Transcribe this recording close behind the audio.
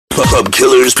Pub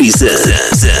Killers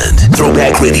present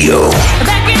Throwback Radio.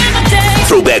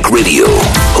 Throwback Radio,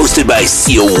 hosted by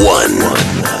CO1.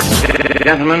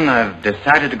 Gentlemen, I've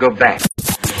decided to go back.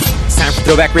 It's time for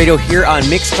Throwback Radio here on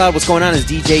Mixcloud. What's going on is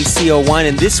DJ CO1,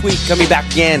 and this week coming back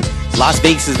again, Las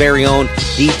Vegas' very own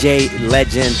DJ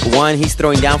Legend 1. He's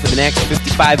throwing down for the next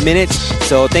 55 minutes.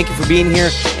 So thank you for being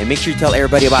here, and make sure you tell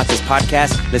everybody about this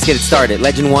podcast. Let's get it started.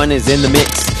 Legend 1 is in the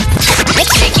mix.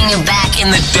 Taking you back in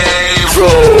the day.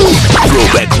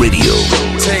 Throwback Radio.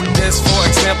 Take this for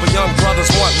example, young brothers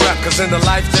want rep, cause in the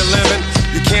life they're living,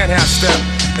 you can't have step.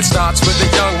 It starts with the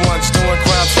young ones doing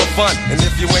crimes for fun, and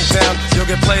if you ain't down, you'll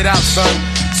get played out, son.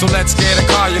 So let's get a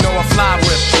car, you know a fly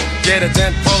whip. Get a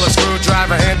dent, pull a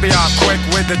screwdriver, and be off quick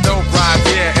with the dope ride,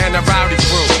 yeah, and a rowdy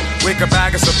crew. We could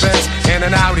bag us a Benz and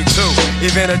an Audi too,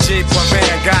 even a Jeep or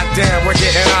van, goddamn, we're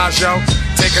getting ours, yo.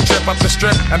 Take a trip up the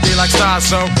strip and be like stars,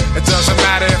 so it doesn't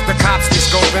matter if the cops be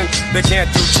scoping. They can't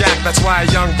do jack, that's why a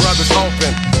young brother's open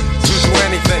to do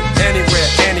anything, anywhere,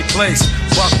 any place.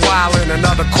 Buck wild in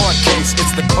another court case,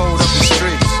 it's the code of the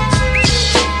streets.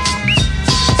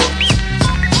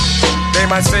 They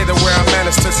might say that we're a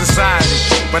menace to society,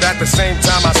 but at the same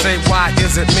time I say, why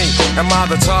is it me? Am I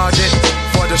the target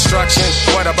for destruction?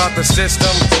 What about the system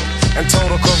and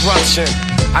total corruption?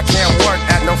 I can't work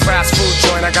at no fast food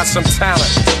joint, I got some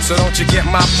talent, so don't you get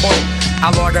my point?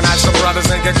 I'll organize some brothers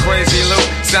and get crazy loot,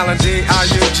 selling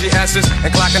D-R-U-G-S's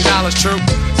and clocking dollars true.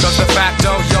 Cause the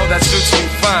facto, yo, that suits me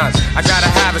fine. I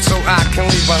gotta have it so I can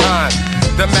leave behind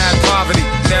the mad poverty,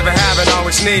 never having,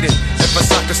 always needed. If a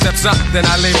sucker steps up, then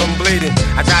I leave him bleeding.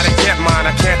 I gotta get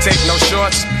mine, I can't take no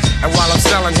shorts. And while I'm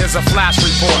selling, here's a flash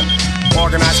report.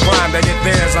 Organized crime, they get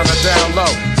theirs on the down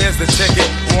low. Here's the ticket,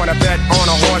 wanna bet on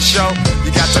a horse show?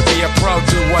 You got to be a pro,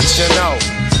 do what you know,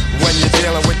 when you're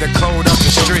dealing with the code of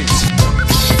the streets.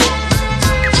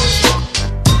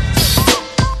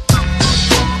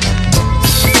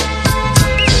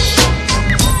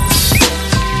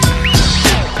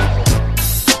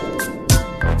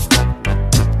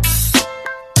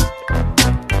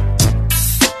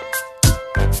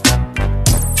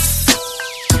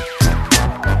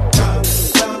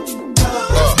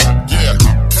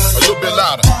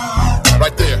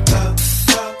 Right there.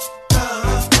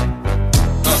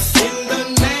 In the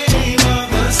name of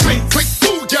the street. Click,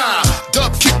 booyah,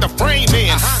 dub, kick the frame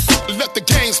in. Let the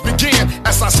games begin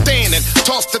as I stand and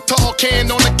toss the tall can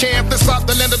on the canvas. Out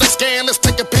the land of the scan, let's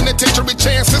take a penitentiary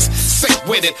chances. Sick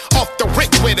with it, off the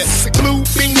rick with it. Blue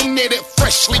beanie knitted,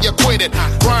 freshly acquitted.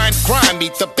 Grind,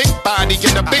 meet the big body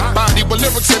in the big body with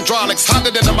lyrics and hydraulics hotter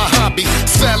than my hobby.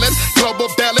 Selling, global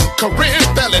belling, career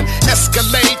felon.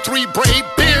 Escalade, 3 braid,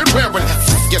 beard wearing.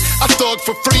 I thug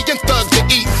for free and thug to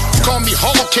eat. Call me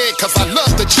hog-head cause I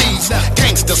love the cheese.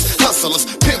 Gangsters, hustlers,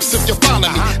 pimps if you follow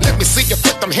me. Let me see you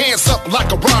put them hands up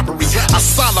like a robbery. I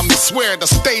solemnly swear to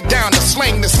stay down and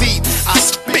slang the seed. I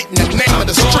spit in the name of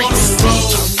the streets.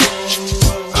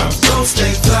 I'm gonna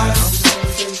stay fly.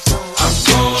 I'm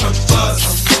gonna bust.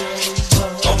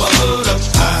 Over hood up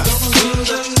high.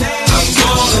 I'm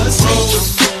gonna roll.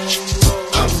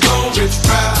 I'm gonna reach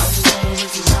proud.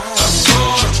 I'm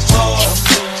gonna fall.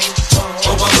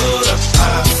 Over hood up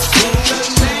high.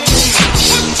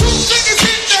 Put 2 fingers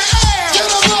in the air. Get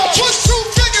 'em up. Put 2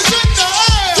 fingers in the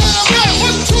air. Get 'em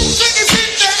up. Put 2 fingers in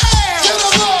the air. Get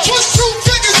 'em up. Put 2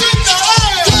 fingers in the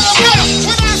air. Get 'em up.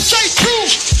 When I say 2,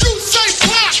 you say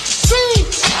clap. 2,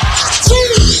 2.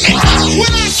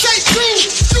 When I say 2,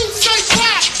 you say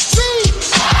clap. 2,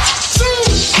 2,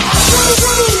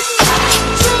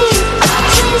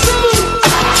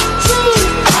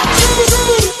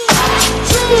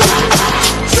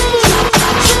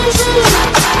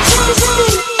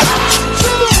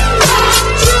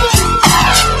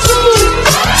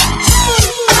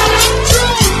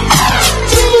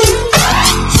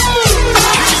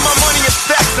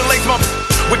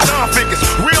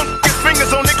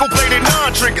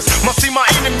 triggers. Must see my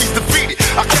enemies defeated.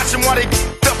 I catch them while they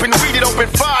up and weed it, open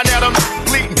fire, now them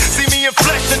bleeding. See me in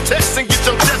flesh and text and get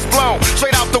your chest blown.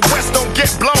 Straight out the west, don't get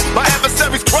blown. My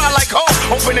adversaries cry like hoes,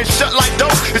 open and shut like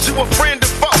doors. Is you a friend or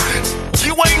foe?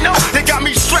 You ain't know, they got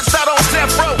me stressed out on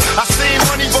death row. I see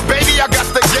money, but baby, I got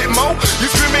to get more. You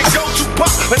screaming, go to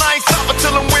pop, and I ain't stopping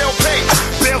till I'm well paid.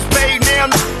 Bills paid now,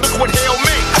 look what hell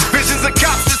made. Visions of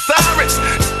cops and sirens.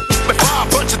 Before a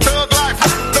bunch of thug life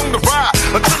on the ride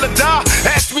until I die.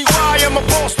 Ask me why I'm a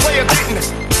boss player getting it.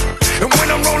 And when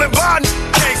I'm rolling by,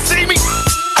 can't see me.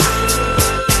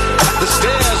 The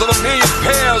stairs of a million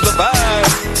pairs of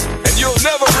eyes, and you'll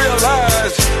never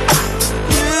realize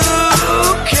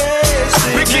you can't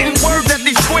see. We're getting word that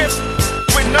these square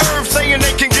with nerves saying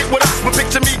they can get with us, but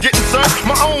picture me getting served.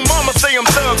 My own mama say I'm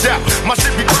thugged out. My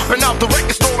shit be popping out the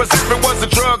record store as if it was a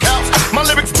drug house. My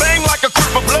lyrics bang like a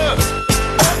crip of blood.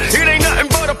 It ain't nothing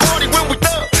but a party when we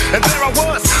thug. And there I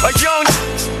was, a young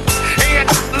ain't had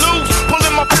to lose,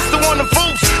 pulling my pistol on them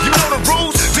fools. You know the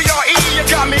rules, DRE, you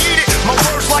got me eat it. My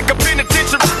words like a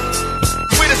penitentiary,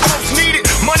 where it's most needed.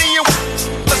 Money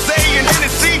and say and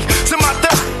Hennessy to my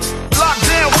thug. Locked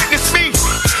down, witness me.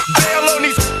 Bail on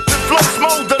these and flows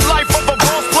mold the life of a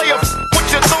boss player. What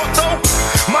you thought though?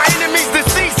 My enemies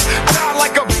deceased, die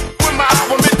like a when my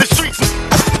album hit the streets.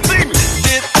 See me.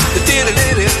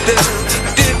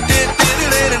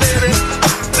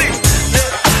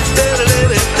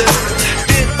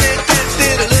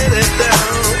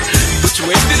 Which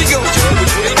way did he go, Joe?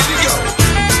 Which way did he go?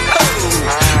 Oh,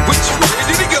 which way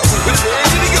did he go? Which way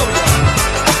did he go?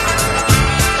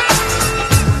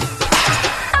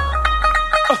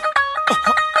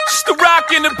 It's the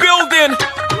Rock in the building.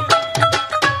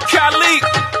 Khalid,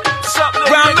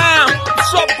 Round Man,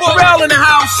 what's up, Burrell in the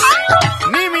house.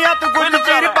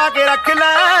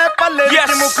 Yes.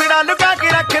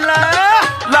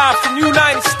 Live from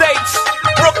United States,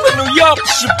 Brooklyn, New York,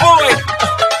 it's your boy.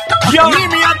 Yo. The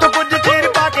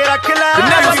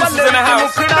Nemesis is in the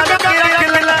house.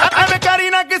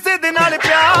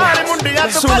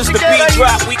 As soon as the beat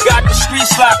drop, we got the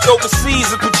streets locked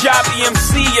overseas. A Punjabi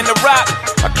MC in the rock.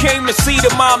 I came to see the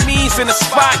mommies in the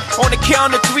spot. On the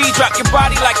count of 3, drop your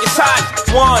body like it's hot.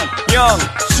 1, young,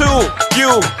 2,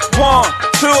 you. 1,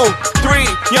 2, 3,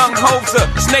 young Hoser.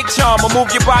 Snake charmer,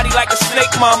 move your body like a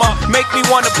snake, mama. Make me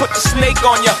wanna put the snake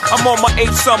on ya. I'm on my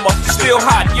 8th summer, still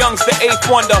hot. Young's the 8th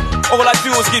wonder. All I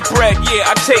do is get bread, yeah,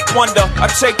 I take wonder. I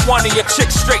take one of your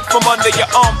chicks straight from under your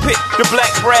armpit. The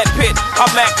black Brad Pitt.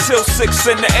 I'm at till 6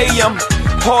 in the AM.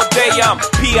 All day I'm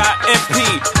P-I-M-P.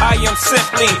 I am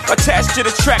simply attached to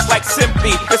the track like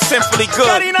simply. It's simply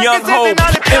good. Young Ho,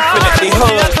 infinitely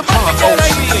hood. R-O-C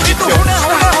and you don't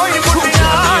stop. Cruise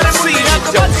DMC and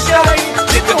you don't stop.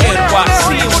 Nigga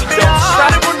NYC and we don't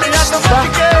stop.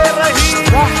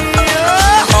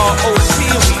 R-O-C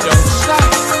and we don't stop.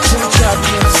 Cruise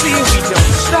DMC and we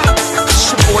don't stop. It's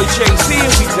your boy Jay-Z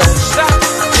and we don't stop.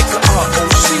 Nigga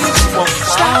R-O-C and we won't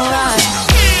stop.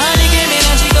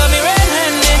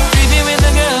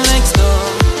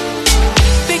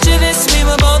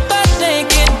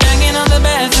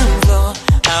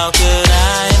 How could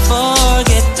I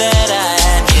forget that I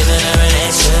had given her an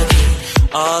extra key?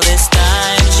 All this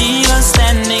time she was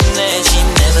standing there, she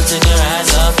never took her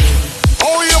eyes off me.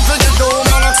 Oh, you figure do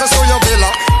man access to your villa.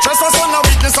 Trespass on a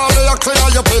witness, all you clear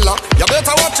your pillar. You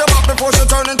better watch your back before she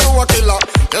turn into a killer.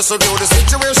 Yes, to do the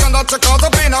situation that you call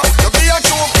the winner. You be a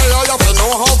true player, you have to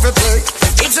know how to play.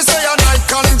 If she say a night,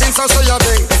 convince her say a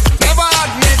day. Never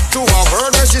admit to a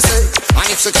word where she say. And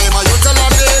if she claim her, you tell her,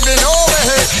 baby, no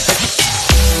way.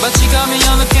 But she got me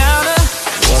on the counter.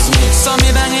 Wasn't me. Saw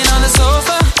me banging on the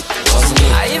sofa. Wasn't me.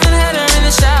 I even had her in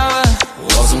the shower.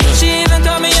 Wasn't me. She even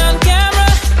caught me on camera.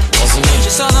 Wasn't me. She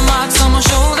saw the marks on my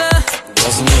shoulder.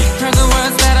 Wasn't me. Heard the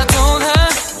words that I told her.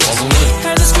 Wasn't me.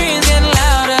 Heard the screams getting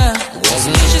louder.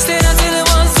 Wasn't me. She stayed until it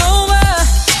was over.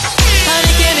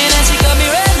 Honey came in and she got me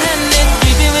red-handed,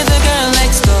 creeping with the girl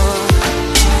next door.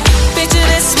 Picture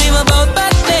this, we were both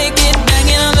butt naked,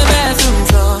 banging on the bathroom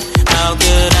floor. How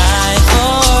could I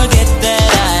forget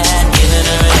that I had given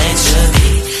her an extra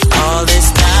key? All this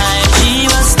time she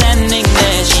was standing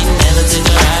there, she never took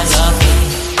her eyes off me.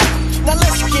 Now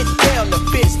let's get down to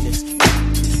business,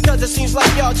 cause it seems like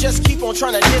y'all just keep on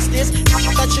trying to diss this.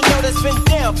 That you know that's been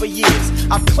down for years,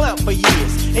 I've clowned for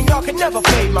years, and y'all can never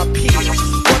fade my peers. 1,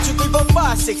 2, 3, 4,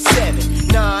 5, 6, 7,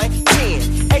 9,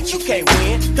 10. 8, you can't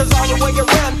win, cause all the way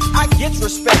around I get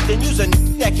respect, and you's a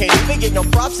that can't even get no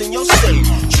props in your state.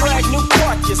 Drag New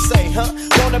Park, you say, huh?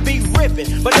 Wanna be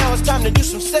rippin', but now it's time to do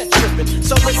some set tripping.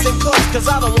 So listen close, cause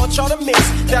I don't want y'all to miss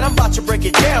that I'm about to break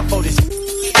it down for this.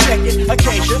 Check it,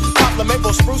 Acacia, Poplar,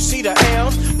 Maple, Spruce, Cedar,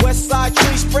 Elm, West Side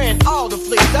trees spraying all the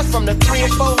fleas. That's from the 3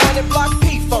 and 400 block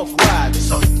P-Funk ride.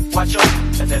 So watch out,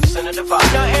 at that center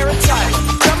divide. Now Aaron Tyler,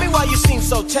 tell me why you seem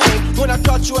so tame when I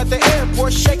caught you at the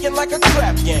airport shaking like a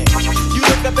crap game. You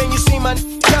looked up and you see my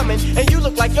coming, and you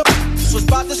look like your was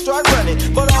about to start running.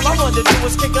 But all I wanted to do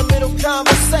was kick a little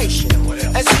conversation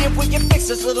and see if we can fix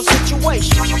this little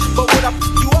situation. But what I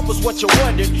you up was what you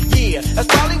wondered. Yeah, that's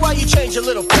probably why you changed your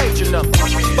little page number.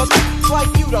 But it's like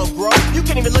you don't grow. You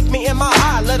can't even look me in my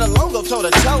eye, let alone go toe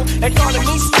to toe. And calling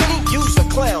me skinny, you's a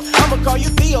clown. I'ma call you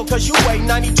Theo, cause you weigh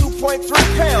 92.3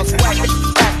 pounds. Whack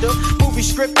actor, movie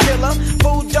script killer.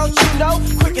 Fool, don't you know?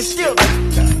 Quick and still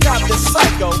cop the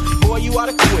psycho. Boy, you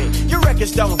oughta quit. Your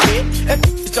records don't hit, and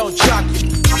don't jock you.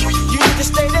 You need to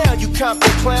stay down, you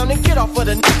Compton clown, and get off of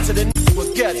the to the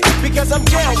spaghetti. Because I'm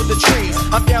down with the trees,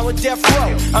 I'm down with Death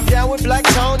Row, I'm down with Black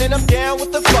Tone, and I'm down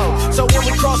with the flow. So when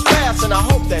we cross paths, and I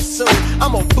hope that soon,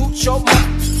 I'm gonna boot your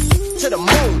mouth to the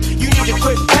moon. You need to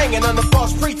quit banging under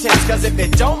false pretense, cause if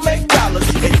it don't make dollars,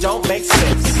 it don't make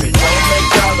sense. If it don't make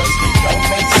dollars, it don't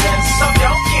make sense. So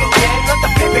don't kill game, let the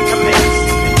pivot commence.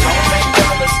 If it don't make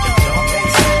dollars, it don't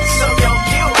make sense. So don't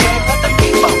kill game, let the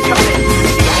people come in. If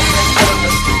it don't make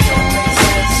dollars, it don't make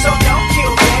sense. So don't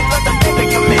kill game, let the pivot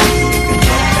commence. If it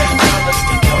don't make dollars,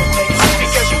 it don't make sense.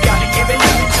 Because you gotta give it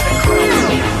up to the crew.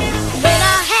 When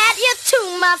I had you to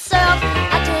myself,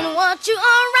 I didn't want you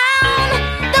around.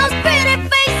 Those pretty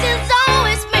faces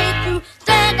always make you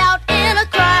stand out in a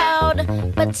crowd.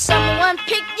 But someone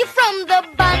picked you from the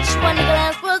bunch. One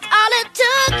glance was all it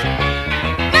took.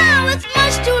 Now it's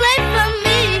much too late for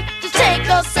me to take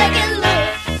a second look.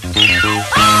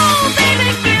 Oh, baby,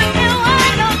 give me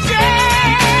one more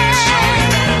chance.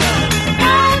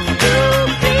 Won't you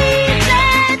please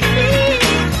let me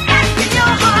back in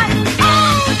your heart?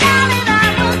 Oh, darling, I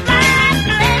was glad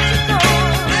to let you go.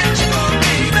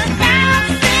 But now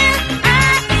since I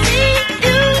see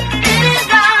you, it is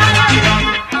wrong.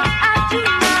 Oh, I do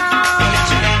now.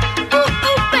 Ooh,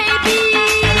 ooh, baby.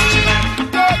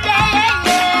 Yeah, yeah,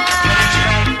 yeah.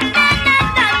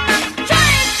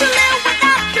 Trying to live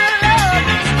without your love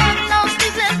is one of those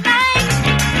sleepless nights.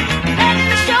 Let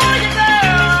me show you,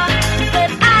 girl,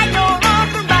 that I know wrong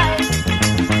from right.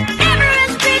 Every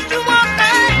street you walk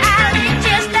on, alley,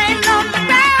 just laying on the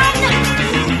ground.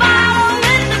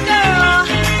 Following the girl,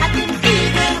 I didn't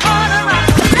even order around.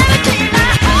 Let me tell you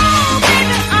now, oh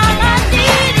baby, all I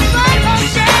need is one more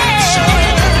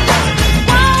chance.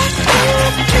 Won't you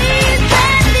please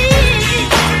let me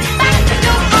back in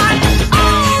your heart?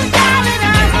 Oh darling,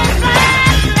 I was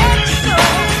glad to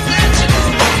let you go.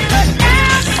 But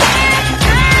now since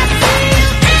I see you,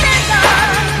 it is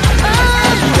on.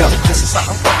 Yo, this is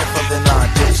something fucking for the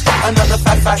non-deuce. Another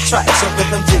fat track, so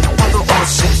rhythm D, on the old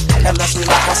shit. And let's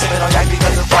relax, I'll sit it on yak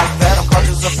because it's like that. I'm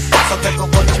conscious of so take a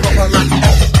one, just go like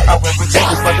I will protect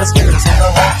you for the skittles in the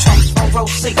whole trunk. On row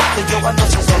C, the yo, I know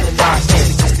she's on the line.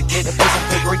 Candy just to get a piece of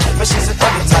piggery, but she's an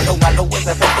onion. I know where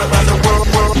the paper around the world.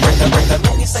 Break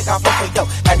let me say off for yo.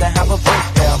 Had to have a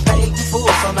breakdown. Pay you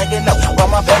fools, so now you know. While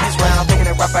my belly's round, picking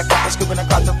it right back up and scooping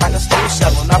across to find a steel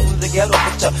shovel. Not from the ghetto,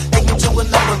 but yo, take me to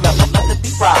another level. Let the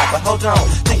beat ride, but hold on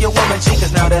to your woman, G,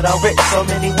 cause now that I'm rich, so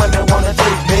many women wanna do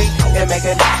me and make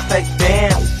it think,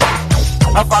 damn.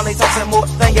 I'm finally touching more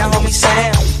than your homie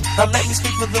Sam. Now let me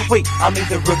speak for the week, I mean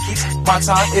the rookies. My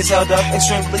time is held up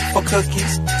extremely for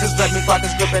cookies. Just let me rock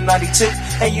this grip in 92.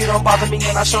 And you don't bother me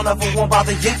and I sure never won't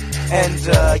bother you. And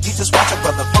you just watch a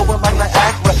brother flowing like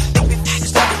Niagara. Think you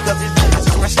stop because it's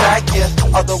just stack,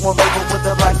 yeah. Although one label with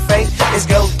the black face is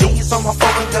gold D's on my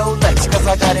phone and gold legs, cause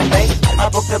I got it made.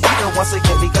 I booked the beater once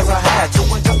again because I had to.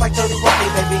 And just like Dirty Rodney,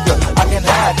 baby girl, I can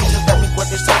hide. You just let me what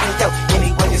this talking, yo.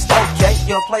 Anyway, it's okay.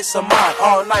 Your place of mine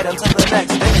all night until the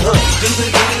next day. Look, do the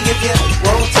diggy if you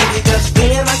want to, because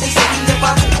then I can see if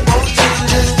I want to.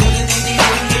 Just do the diggy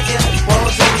if you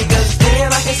want to, because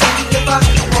then I can see if I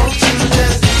want to.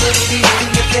 Just do the diggy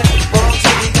if you want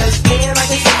to, because then I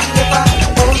can see if I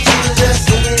want to. Just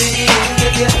do the diggy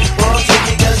if you want to,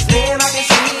 because then I can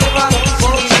see if I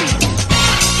want to.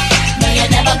 No,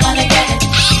 you're never gonna get it.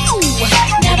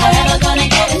 Never ever gonna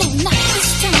get it. No, not this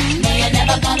time. No, you're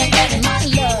never gonna get it. My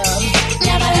love.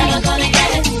 Never ever gonna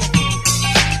get it.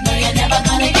 No, you're never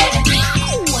gonna get it.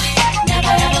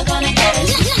 Never ever gonna get it.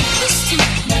 Not this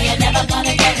time. No,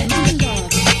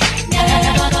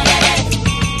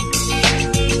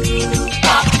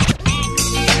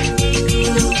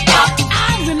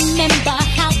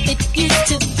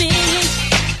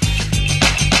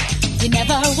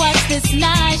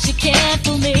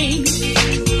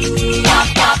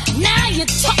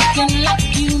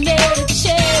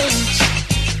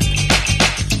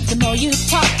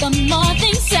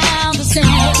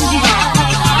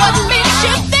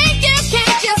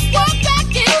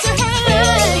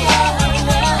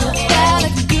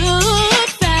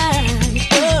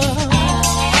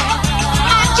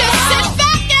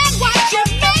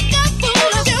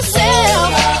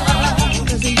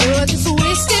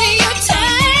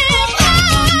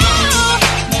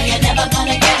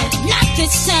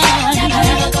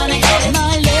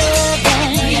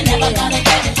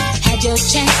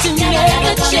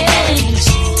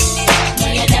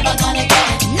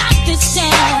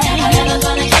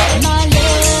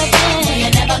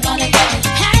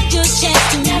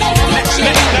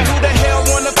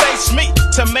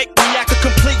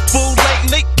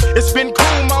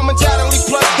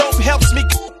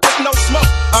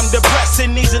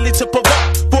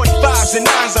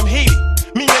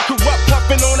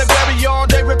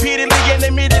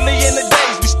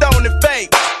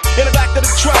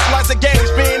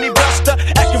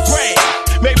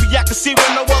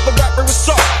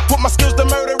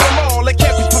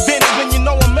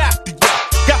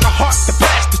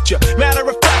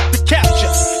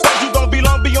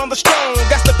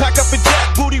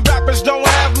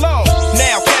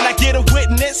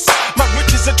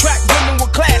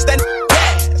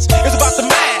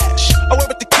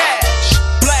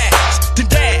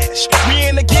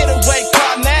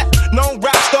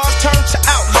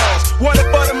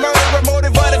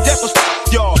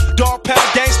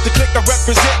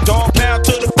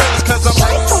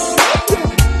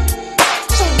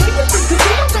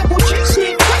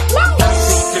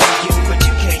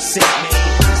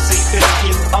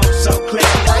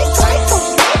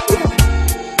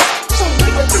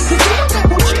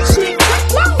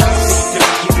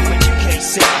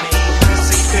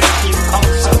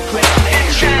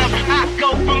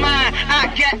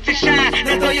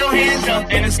 your hands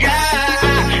up in the sky.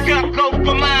 I got go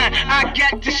for mine, I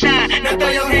got to shine. Now throw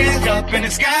your hands up in the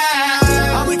sky.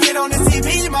 I'ma get on the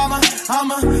TV, mama.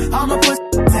 I'ma put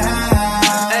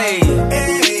down. Hey,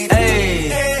 hey, hey,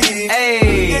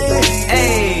 hey,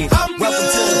 hey. Welcome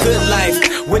to the good life.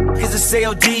 What is a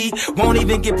CLD? Won't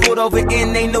even get pulled over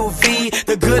in they new V.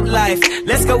 The good life.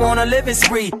 Let's go on a living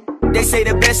spree. They say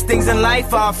the best things in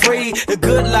life are free. The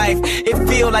good life, it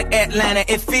feel like Atlanta,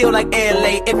 it feel like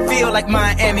LA, it feel like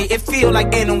Miami, it feel like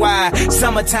NY.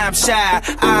 Summertime shy.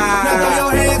 Now throw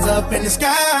your hands up in the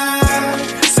sky.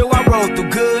 So I roll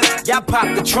through good. Y'all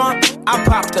pop the trunk, I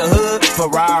pop the hood.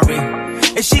 Ferrari.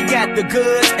 And she got the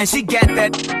goods, and she got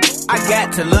that. I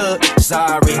got to look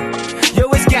sorry. Yo,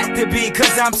 it's got to be,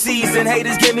 cause I'm seasoned.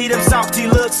 Haters give me them salty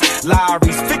looks.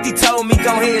 Lowry's 50 told me,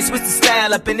 go ahead, switch the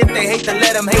style up. And if they hate to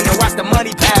let them hate, and watch the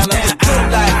money pile up. It's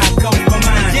good life. I go for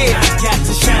mine. Yeah, I got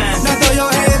to shine. Now throw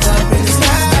your hands up in the sky.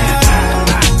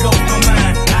 I go for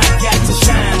mine. I got to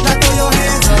shine. Now throw your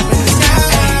hands up in the sky.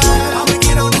 I'ma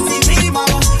get on the TV,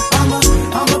 mama. I'ma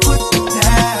put it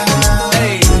down.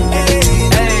 Hey, hey,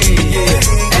 hey, yeah,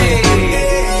 hey,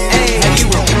 hey, hey, you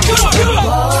will.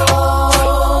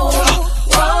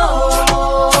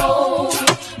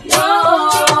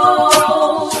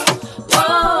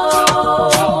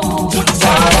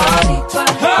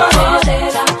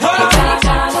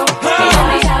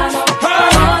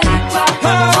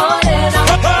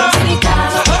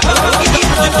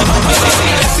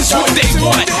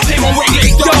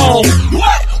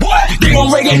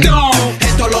 Reggaeton.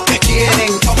 Esto es lo que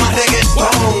quieren, toma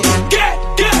reggaetón.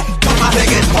 Toma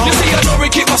reggaetón. You see, I know we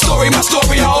keep my story,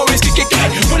 I always kick it.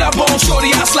 When I bone shorty,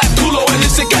 I slap culo and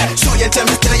it's a cat. Soy el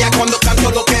tema estrella cuando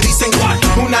canto lo que dicen.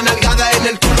 Una nalgada en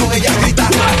el culo, ella grita.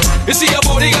 You see, a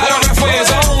body got a rap for his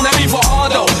own. I mean for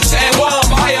Aldo, San Juan,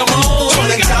 Bayamón. Son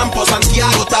del campo,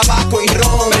 Santiago, tabaco y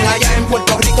ron. Allá en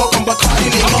Puerto Rico con Bacardi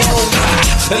y limón.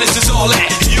 And this is all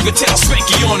that. You can tell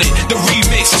Spanky on it. The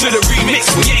remix to the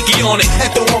remix with Yankee on it.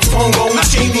 Esto es un fongo, una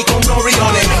chimney con Nori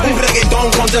on it. Un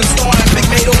reggaetón con John Star and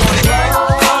McMado on it.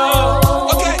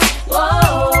 Okay.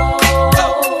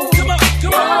 Come on,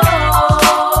 come on.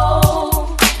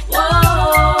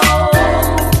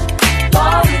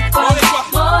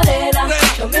 Morena,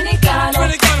 dominicano,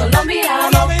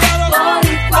 colombiano.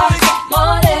 Boricua,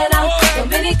 morena,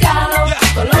 dominicano,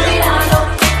 colombiano.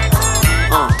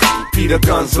 Peter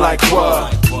Guns like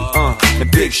what? The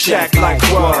Big Shack like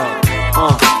what?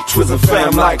 Twizzle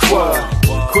fam like what?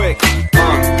 Quick,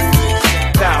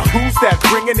 Now who's that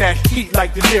bringing that heat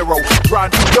like De Niro?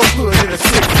 Riding through your hood in a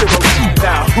 6-0.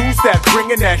 Now who's that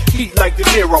bringing that heat like De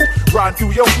Niro? Riding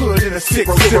through your hood in a 6-0.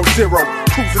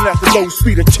 Cruising at the low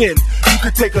speed of 10. You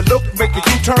could take a look, make a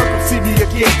U-turn, and see me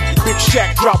again. Big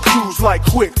Shack drop cues like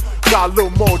quick. Got a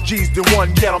little more G's than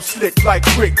one, yet I'm slick like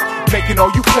Rick. Making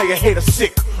all you player haters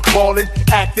sick. Ballin',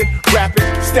 acting, rapping,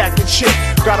 stacking shit.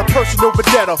 Got a personal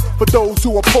vendetta for those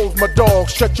who oppose my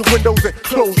dogs. Shut your windows and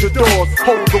close your doors.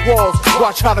 Hold the walls,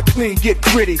 watch how the clean get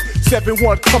gritty.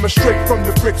 7-1 coming straight from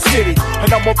the brick city.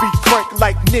 And I'ma be frank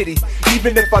like Nitty.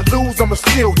 Even if I lose, I'ma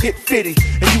still hit 50.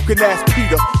 And you can ask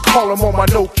Peter, call him on my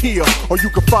Nokia. Or you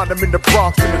can find him in the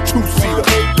Bronx in a 2-seater.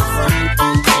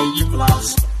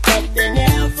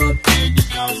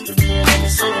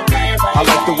 I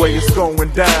like the way it's going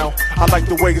down. I like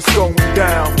the way it's going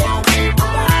down.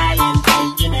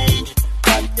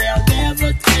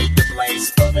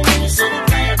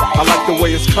 I like the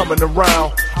way it's coming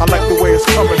around. I like the way it's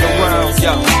coming around.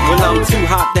 Yo, well I'm too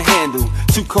hot to handle,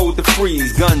 too cold to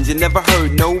freeze. Guns, you never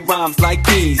heard no rhymes like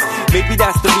these. Maybe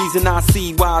that's the reason I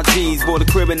see wild G's. Bought a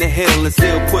crib in the hill and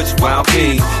still push wild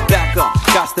P's. Back up,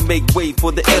 got to make way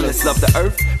for the illest. Love the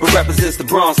earth, but represents the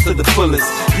Bronx to the fullest.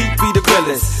 Heat be the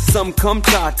realest. Some come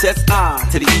try, test I.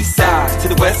 To the east side, to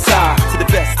the west side, to the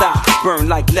best eye. Burn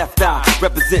like left eye,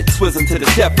 represent Twism to the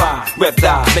deaf eye. Rep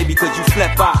die, maybe cause you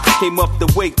slept by. Came up to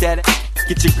wake that.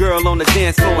 Get your girl on the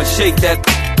dance floor and shake that.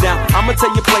 Now, I'ma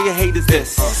tell you player haters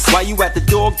this. While you at the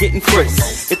door getting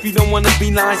frisked. If you don't wanna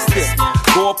be nice, this.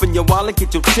 Go up in your wallet,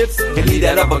 get your chips, and leave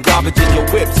that other garbage in your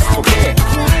whips. Okay.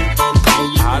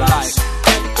 I like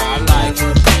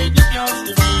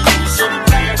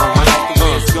the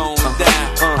way it's going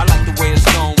down. I like the way it's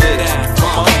going down.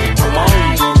 Come on, come on.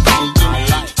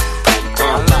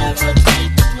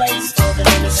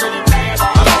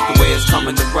 I like the way it's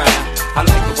coming around. I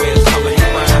like the way it's coming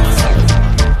around.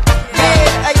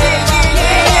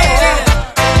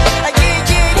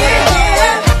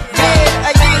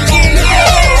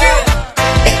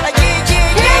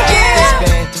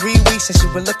 Since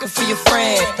you were looking for your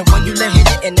friend, the one you let hit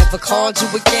it and never called you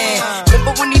again.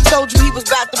 Remember when he told you he was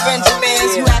about to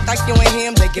Benjamins? You act like you ain't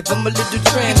him, they give him a little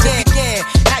trim. Again,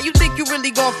 how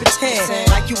we gon' pretend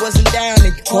like you wasn't down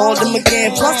and you called him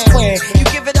again. Plus when you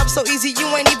give it up so easy, you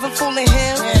ain't even fooling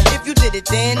him. If you did it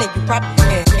then you probably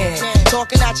can.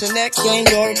 Talking out your neck, saying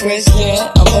you're a Christian,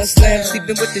 a Muslim,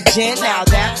 sleeping with the gin. Now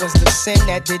that was the sin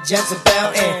that did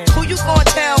Jezebel in. Who you gon'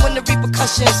 tell when the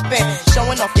repercussions spin?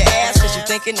 Showing off your ass cause you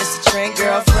thinking it's a trend,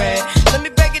 girlfriend. Let me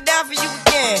break it down for you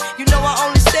again. You know I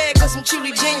only said cause I'm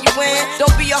truly genuine.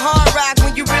 Don't be a hard rock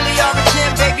when you really are a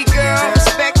gem, baby girl.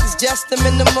 Respect is just the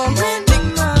minimum.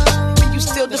 Nigga, you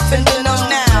still defending them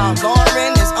now.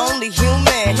 Lauren is only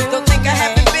human. Don't think I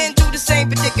haven't been through the same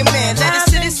predicament. Let it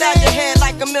sit inside your head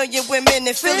like a million women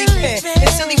in Philly pen.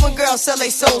 It's silly when girls sell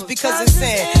their souls because it's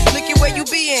sin. Look at where you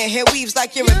be in. Hair weaves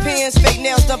like Europeans. Fake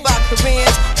nails done by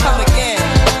Koreans. Come again.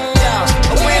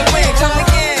 Yeah. A win-win. Come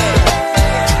again.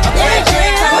 A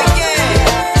win-win. Come again.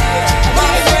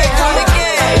 My friend, come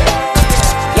again.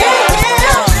 Yeah.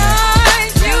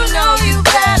 You know you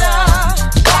better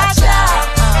watch out.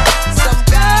 Some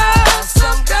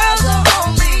girls are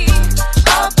only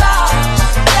about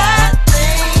that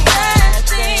thing.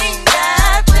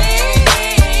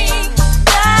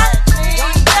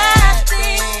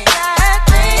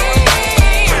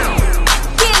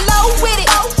 Get low with it,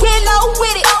 get low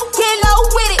with it, get low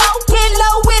with it, get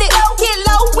low with it, get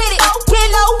low with it, get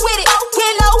low with it,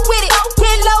 get low with it,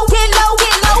 get low with it,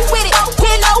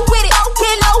 get low with it,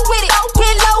 get low with it,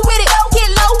 get low with it, get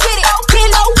low with it, get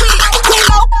low with it, get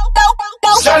low.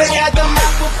 Shawty got them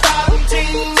apple bottom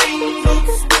jeans,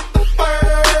 boots with the fur.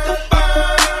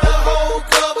 The whole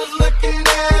club was looking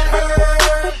at her.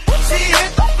 She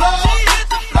hit the floor.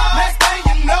 Next thing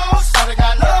you know, shawty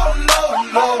got low.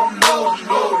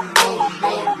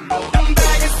 Them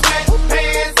baggy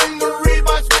sweatpants and the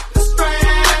Reeboks with the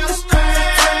straps.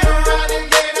 Turn around and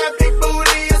gave that big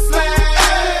booty a slap.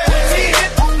 She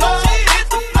hit the floor.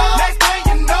 Next thing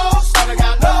you know, shawty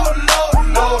got low.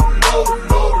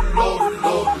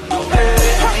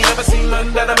 I ain't never seen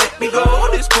nothing that'll make me go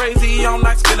this crazy all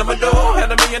night spinning my dough. Had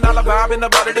 $1 million vibe in the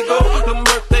body to go. Them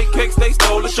birthday cakes, they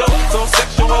stole the show. So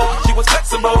sexual, she was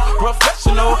flexible,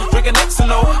 professional, drinking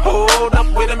Xano. Hold up,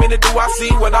 wait a minute, do I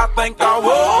see what I think I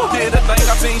will? Did a thing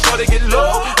I seen, sure they get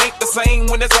low. Ain't the same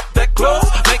when it's up that close.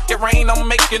 Make it rain, I'm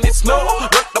making it snow.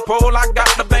 Work the pole, I got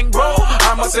the bang roll.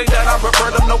 I'ma say that I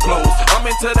prefer them no clothes. I'm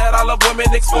into that, I love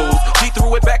women exposed. She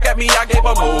threw it back at me, I gave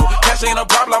her more. Cash ain't a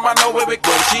problem, I know where it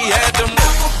goes. She had them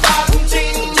Bottom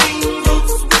jeans,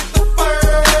 boots with the fur.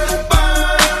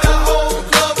 The whole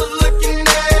club was looking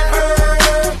at her.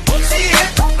 She hit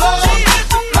the floor.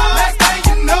 Next thing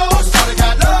you know, shawty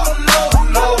got low.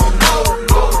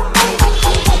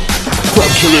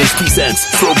 Club Killers presents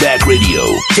Throwback Radio,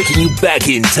 taking you back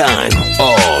in time,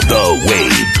 all the way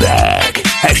back.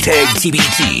 Hashtag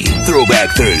TBT,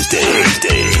 Throwback Thursday.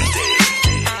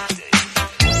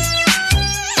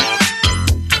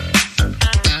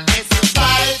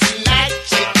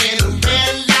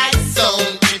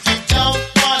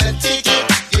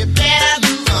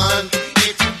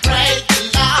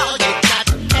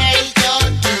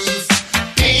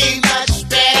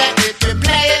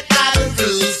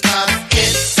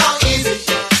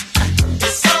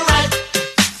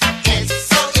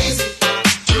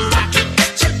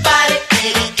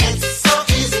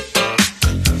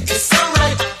 It's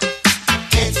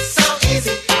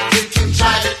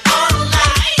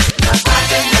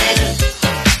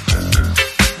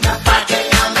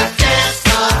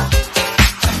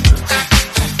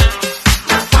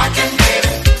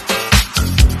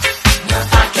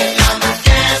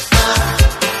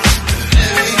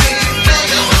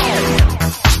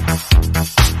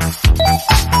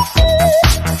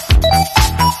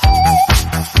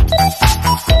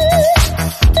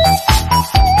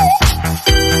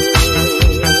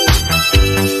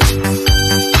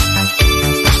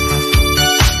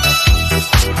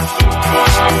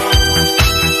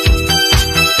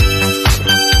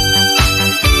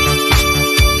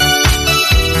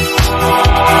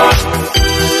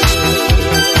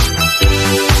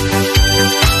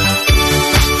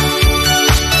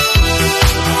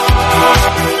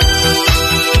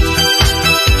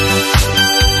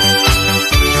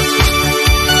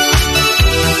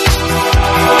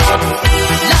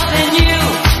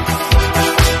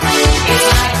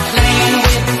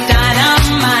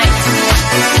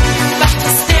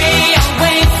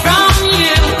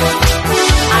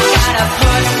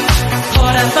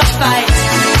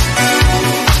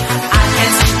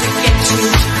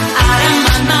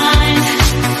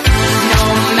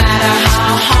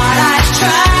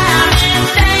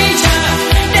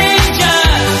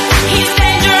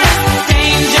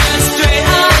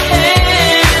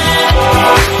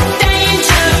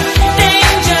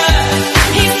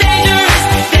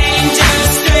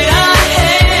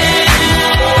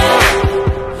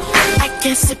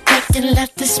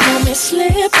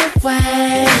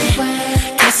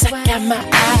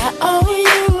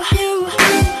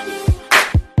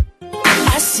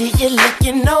you're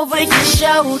looking over your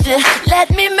shoulder. Let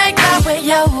me make my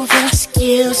way over.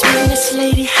 Excuse me, Miss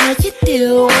Lady, how you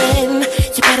doing?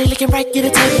 Your body looking right, you're the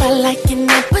type I like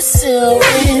and I'm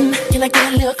pursuing. Can I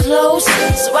get a little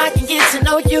closer so I can get to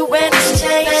know you and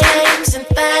exchange things and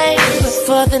things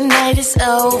before the night is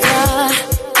over?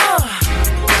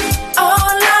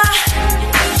 All I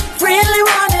really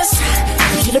want is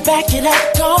for you to back it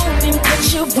up, go and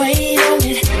put your weight on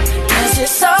it. 'Cause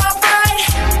it's alright,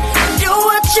 do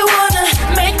what you wanna,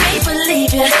 make me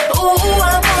believe it. Ooh,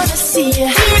 I wanna see you.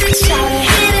 Hit it, shout it,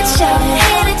 hit it, shout it,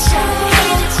 hit it, shout it,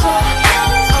 hit it, shout it.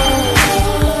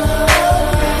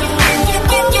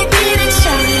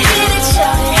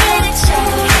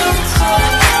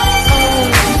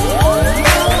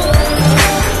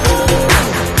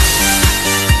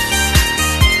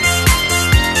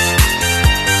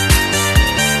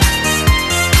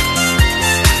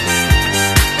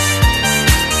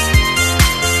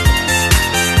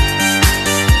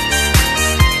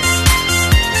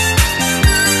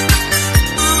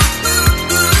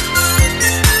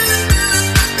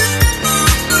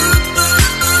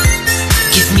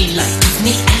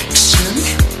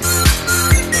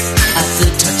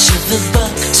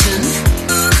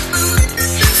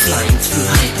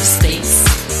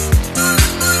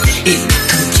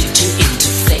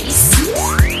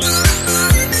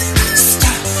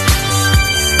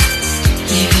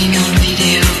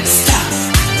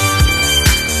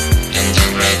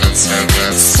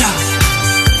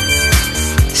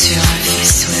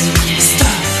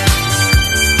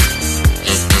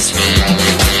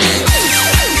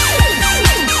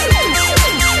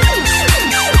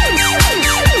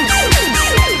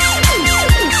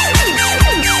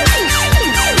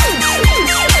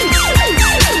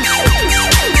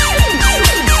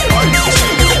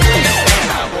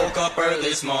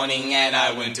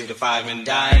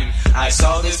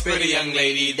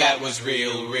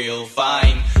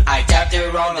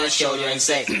 Shoulder and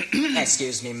say,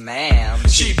 excuse me, ma'am.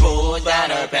 She pulled down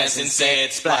her pants and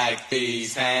said, spike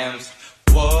these hams.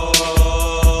 Whoa,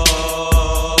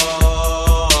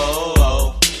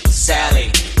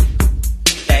 Sally,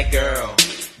 that girl.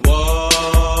 Whoa,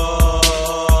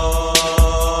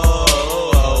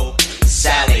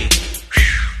 Sally,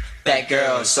 that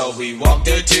girl. So we walked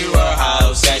her to her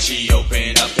house and she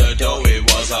opened up the door. It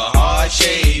was a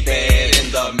heart-shaped bed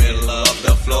in the middle of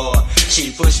the floor. She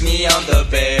pushed me on the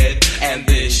bed, and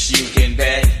this you can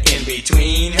bet, in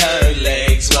between her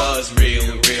legs was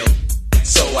real.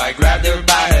 So I grabbed her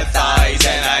by her thighs,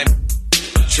 and I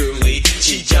truly,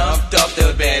 she jumped off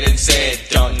the bed and said,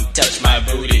 don't touch my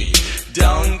booty.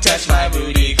 Don't touch my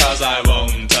booty, 'cause I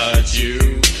won't touch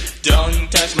you.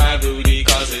 Don't touch my booty,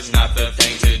 'cause it's not the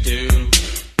thing to do.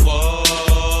 Whoa,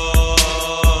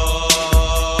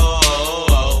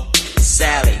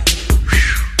 Sally,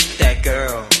 that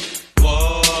girl.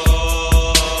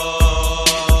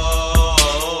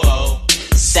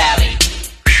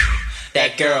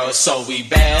 That girl, so we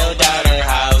bailed out her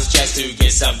house just to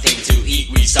get something to eat.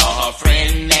 We saw a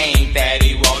friend named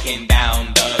Patty walking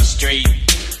down the street.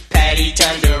 Patty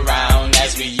turned around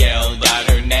as we yelled out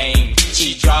her name.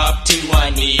 She dropped to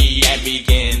one knee and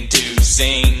began to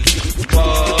sing. Whoa,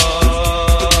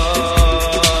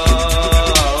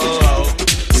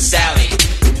 Sally,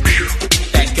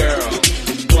 that girl.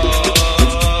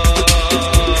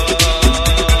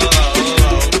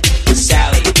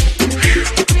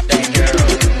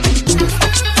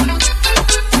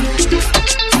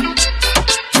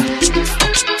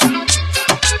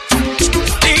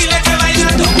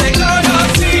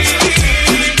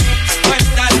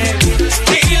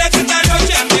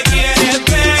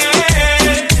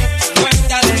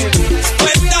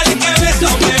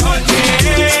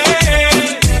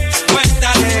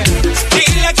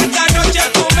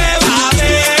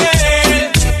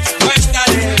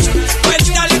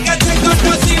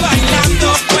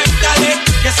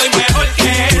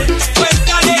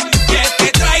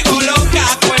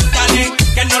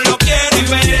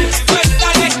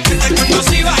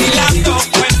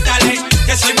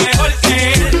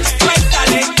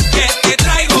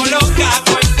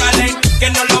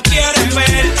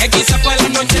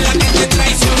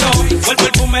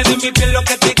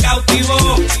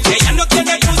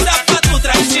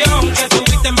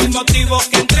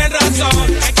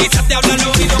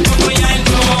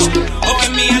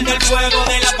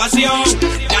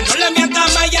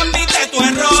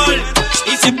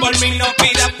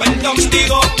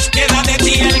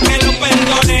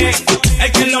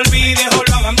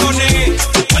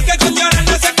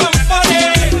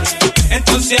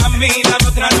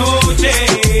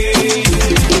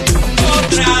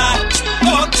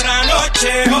 Otra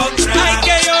noche, otra. Ay,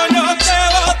 que yo no te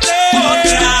boté.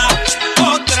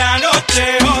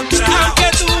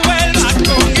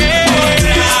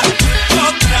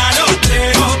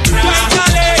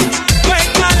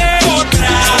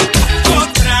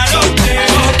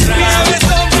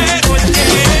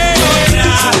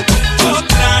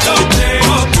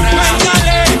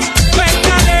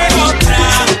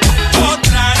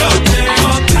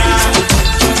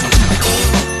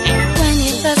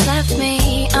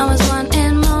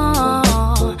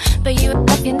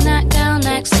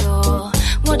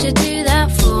 What'd you do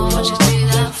that for?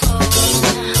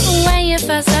 When you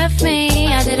first left me,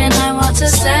 I didn't know what to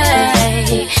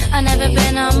say. I never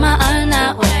been on my own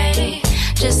that way.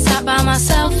 Just sat by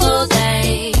myself all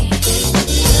day.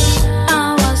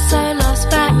 I was so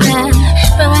lost back then,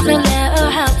 but with a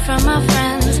little help from my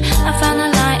friends, I found a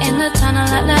light in the tunnel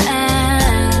at the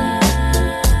end.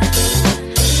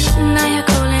 Now you're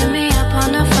calling me up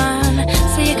on the phone,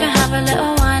 so you can have a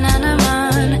little wine and a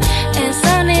moan. It's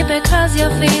only because you're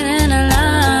feeling alone.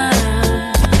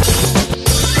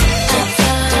 At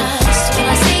first, when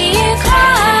I see you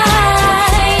cry,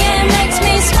 it makes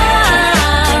me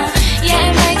smile. Yeah,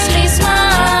 it makes me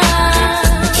smile.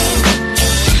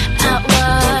 At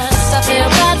worst, I feel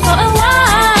bad for a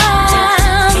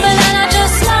while, but then I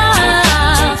just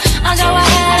smile. I go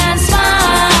ahead and smile.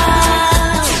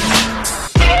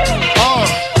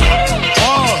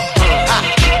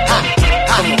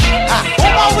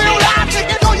 On my real life,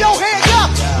 nigga, throw your hands up.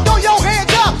 Throw your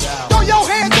hands up. Throw your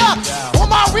hands up. On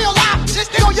my real life, just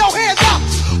throw your hands up.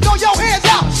 Throw your hands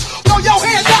up. Throw your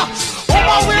hands up. On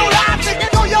my real life, nigga,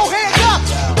 throw your hands up.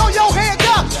 Throw your hands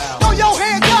up. Throw your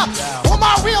hands up. On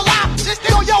my real life, just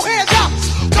throw your hands up.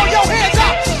 Throw your hands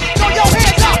up. Throw your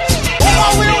hands up. On my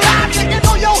real life, nigga,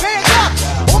 throw your hands up.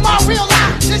 On my real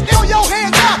life, just throw your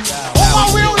hands up. On my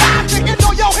real life, nigga,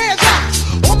 throw your hands up.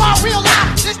 On my real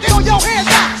life, just throw your hands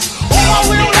up. On my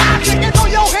real life, nigga, throw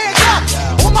your hands up.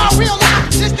 On my real life,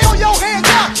 just throw your hands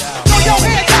up. Throw your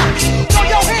hands up. Throw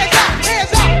your hands up.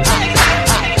 Hands up.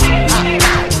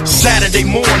 Saturday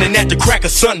morning at the crack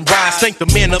of sunrise, thank the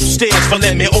men upstairs for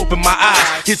letting me open my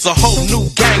eyes. It's a whole new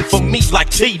gang for me like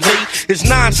T. Lee. It's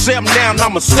 9-7 now and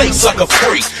I'ma stay sucker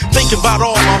free. Thinking about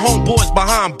all my homeboys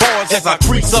behind bars as I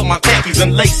crease up my khakis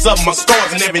and lace up my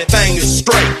stars and everything is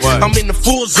straight. I'm in the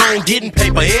full zone getting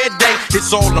paper every day.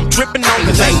 It's all I'm tripping on,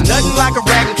 cause ain't nothing like a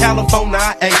rag in California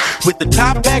I ate. With the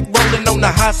top back rolling on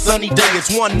the hot sunny day, it's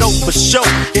one note for sure.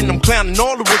 And I'm clowning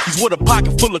all the rookies with a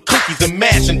pocket full of cookies and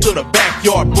mashing to the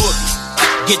backyard boogie.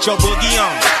 Get your boogie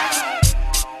on.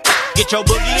 Get your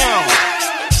boogie on.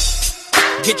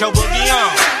 Get your boogie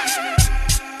on.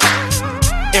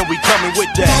 And we coming with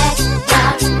that.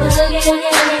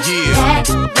 Yeah.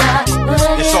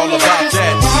 It's all about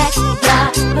that.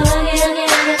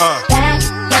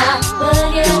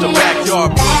 It's the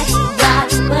backyard boogie.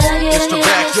 It's the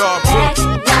backyard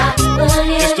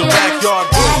boogie. It's the backyard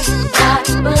boogie.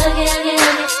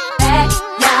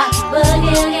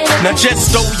 Now just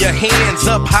throw your hands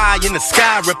up high in the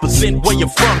sky, represent where you're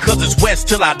from, cause it's west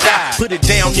till I die. Put it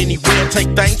down anywhere,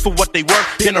 take things for what they worth.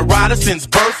 Been a rider since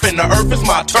birth, and the earth is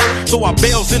my turf. So our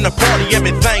bells in the party,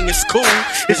 everything is cool.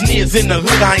 It's nears in the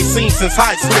hood I ain't seen since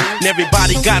high school. And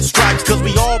everybody got stripes, cause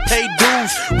we all paid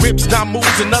dues. Rips, not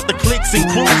moves, and other cliques and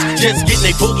crews. Just getting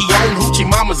a boogie on, hoochie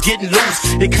mama's getting loose.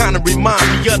 It kinda remind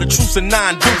me of the truce and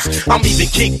 9 deuce. I'm even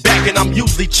kicked back, and I'm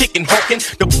usually chicken hawking.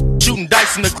 The shooting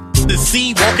dice in the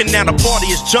sea, walking down the party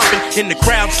is jumping, and the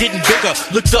crowd's getting bigger.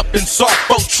 Looked up and saw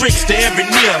 4 tricks to every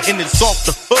near, and it's off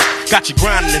the hook. Got you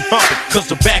grinding and bumping, cause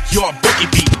the backyard boogie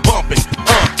be bumping.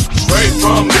 Straight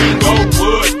from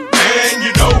Inglewood, and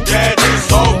you know that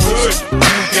it's all good.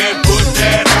 You can put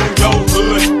that on your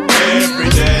hood every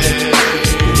day.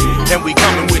 And we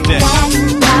coming with that.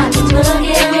 And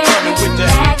we coming with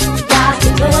that.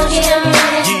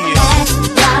 Yeah.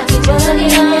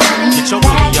 Get your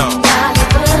boogie on.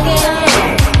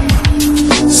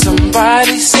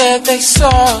 Somebody said they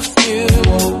saw you.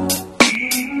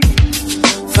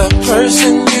 The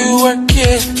person you were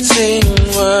kissing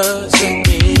wasn't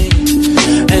me,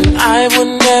 and I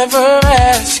would never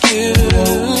ask you.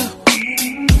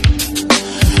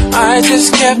 I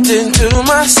just kept it to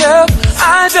myself.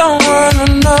 I don't wanna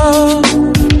know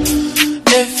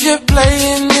if you're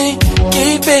playing me.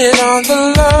 Keep it on the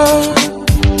low,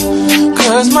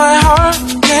 cause my heart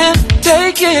can't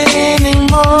take it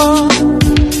anymore.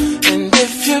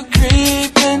 If you're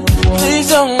creeping, please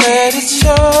don't let it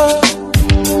show.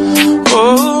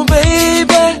 Oh,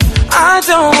 baby, I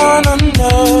don't wanna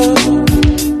know.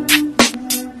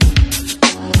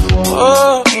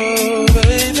 Oh,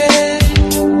 baby,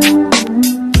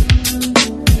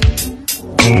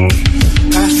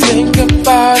 I think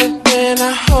about it when I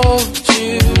hold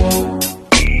you.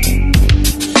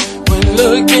 When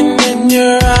looking in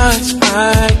your eyes, I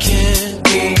can't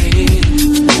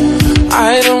believe.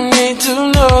 I don't need to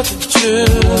know the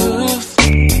truth.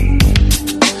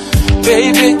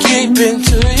 Baby, keep it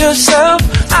to yourself.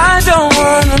 I don't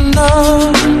wanna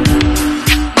know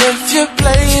if you're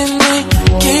playing me.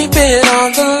 Keep it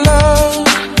on the low,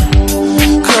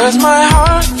 cause my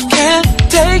heart can't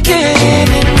take it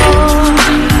anymore.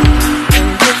 And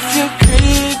if you're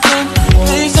creeping,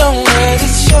 please don't let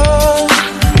it show.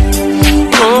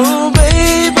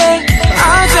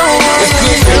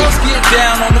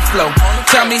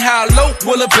 me how low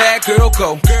will a bad girl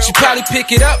go? She probably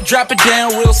pick it up, drop it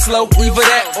down real slow. Either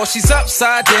that or she's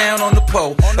upside down on the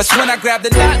pole. That's when I grab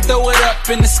the knot, throw it up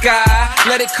in the sky.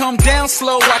 Let it come down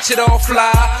slow, watch it all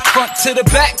fly. Front to the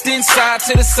back, then side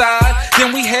to the side.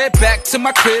 Then we head back to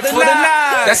my crib for the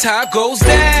night. That's how it goes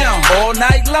down all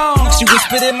night long. She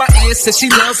whispered in my ear, said she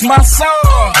loves my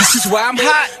song. This is why I'm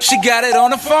hot, she got it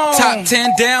on the phone. Top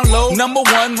 10 download,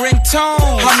 #1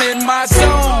 ringtone. I'm in my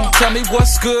zone, tell me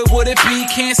what's good, would it be?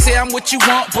 Can't say I'm what you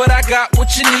want, but I got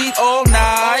what you need all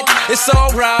night. It's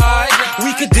alright,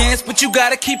 we could dance, but you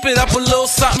gotta keep it up a little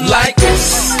something like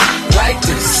this. Like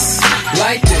this,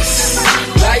 like this,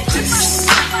 like this,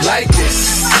 like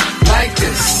this, like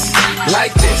this,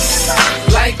 like this,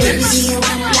 like this. Like this, like this,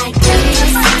 like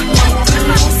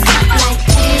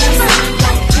this, like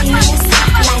this,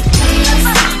 like this, like this.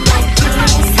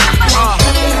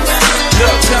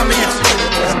 Look, tell me.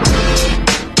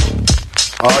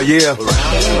 Oh yeah,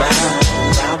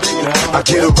 I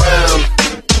get around.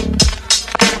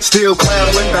 Still clown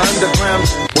with the underground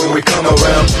when we come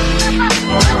around.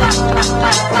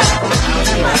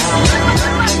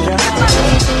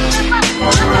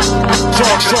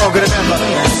 Stronger than ever.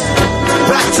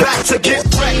 Back to get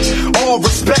wrecked. All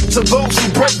respect to those who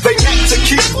break their neck to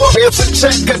keep warriors in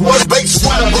check. Cause one base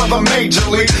sweater brother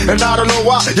majorly. And I don't know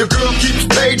why your girl keeps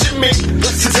paging me.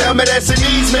 She tell me that she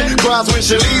needs me. Cries when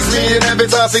she leaves me. And every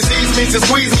time she sees me, she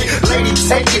squeeze me. Lady,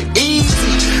 take it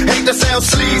easy. Hate to sound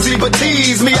sleazy, but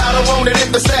tease me. I don't want it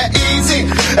if it's that easy.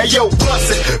 Hey yo,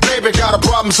 bust it. Baby got a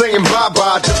problem saying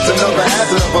bye-bye. Just another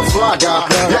hazard of a fly guy.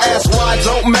 Your ass wide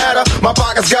don't matter. My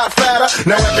pockets got fatter.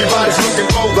 Now everybody's looking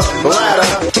for the ladder.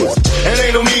 And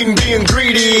ain't no need in being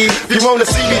greedy. If you wanna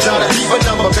see me, try to leave a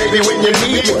number, baby, when you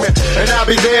need me. And I'll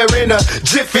be there in a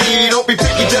jiffy. Don't be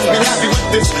picky, just be happy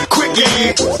with this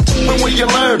quickie. But when you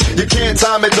learn, you can't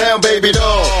time it down, baby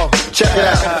doll. Check it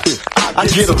out. I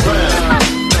get around.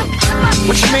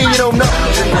 What you mean you don't know?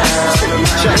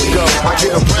 Check it go. I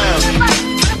get around.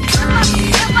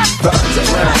 The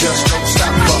underground just don't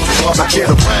stop. I get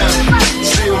around.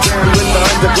 Still down with the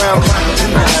underground.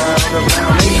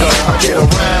 I get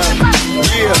around.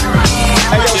 Yeah.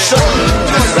 Hey yo, show me.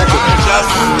 Just like on the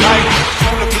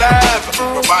blast,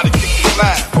 everybody kick the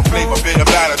flag. From flavor bit of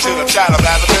batter to the chatter,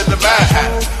 blather in the Mad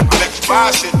Hatter. My next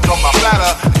buy shit on my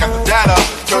platter. I got the data,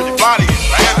 turn your body into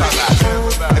an.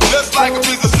 And just like a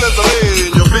piece of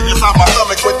sizzling, your fingers out my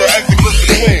stomach with the extra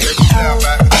clean.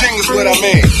 The thing is what I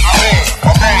mean.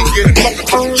 My man get it fucking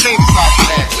put some change inside the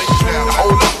man.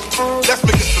 Hold up, let's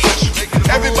make this official.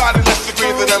 Everybody let's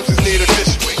agree that MCs need a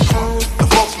tissue. The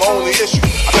folks my only issue.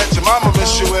 I bet your mama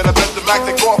miss you and I bet the Mac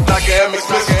take off like a MX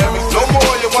miss. No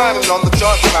more you're whining on the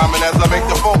chart climbing as I make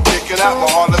the folk kicking out my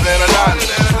harder than a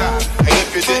diamond. And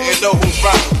if you didn't know who's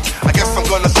rhyming, I guess I'm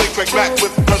gonna say quick back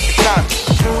with perfect time.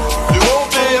 You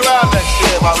won't be around next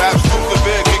year. My rap's too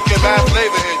severe, kicking mad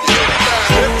flavor in your ear.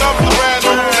 Here comes the brand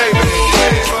new flavor in your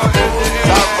ear.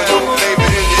 Time for new flavor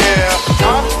in your ear.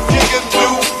 I'm kicking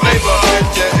new flavor in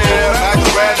your ear. Like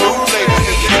brand new flavor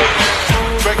in your ear.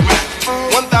 Break Mac,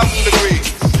 1,000 degrees.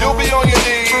 You'll be on your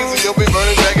knees and you'll be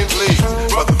burning dragon fleas.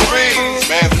 But the freeze,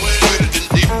 man, who's rooted in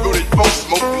deep-rooted folks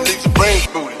smoking leaves of brains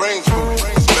booty.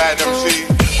 It's bad MC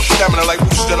with stamina like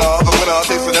Bruce Jenner. The winner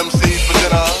takes an MC for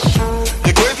dinner.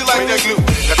 You're crazy like that glue.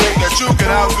 That thing that you can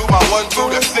outdo my 1-2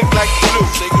 that's sick like the flu.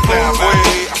 Shake it down, boy.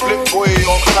 I flip boy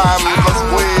all the time. Plus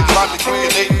boy, trying to kick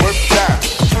it ain't worth the time.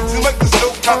 Seems like there's no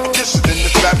competition in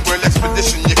this rap world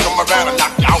expedition. You come around and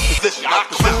knock you out position.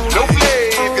 No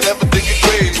flame can ever dig it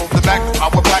grave. Move the back,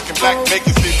 power black and black, make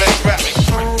you see back rap.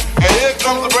 And here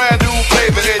comes a brand new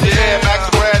flavor in your ear. Max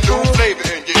a brand new flavor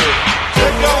in your ear.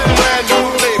 Here comes a brand new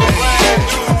flavor in your ear.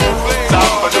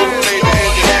 Time for new flavor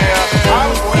in your ear.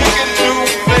 I'm kicking new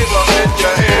flavor in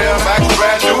your ear. Max a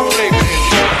brand new flavor in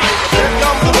your ear. Here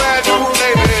comes a brand new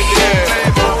flavor in your ear.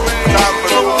 Time for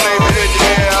new flavor in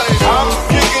your ear. I'm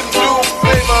kicking new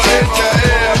flavor in your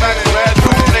ear. Max a brand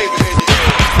new flavor in your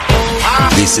ear.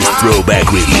 This is Throwback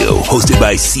Radio, hosted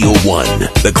by CO1.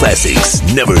 The classics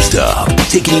never stop,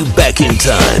 taking you back in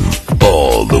time,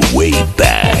 all the way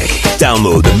back.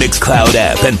 Download the Mixcloud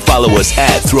app and follow us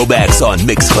at Throwbacks on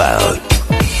Mixcloud.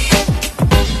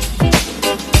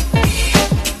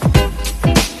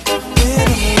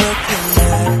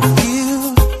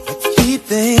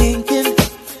 Thinking,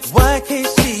 why can't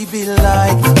she be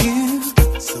like you?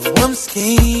 So I'm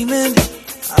scheming,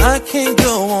 I can't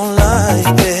go on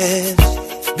like this.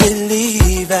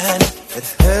 Believing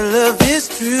that her love is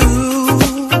true.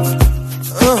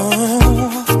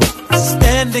 Oh,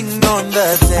 standing on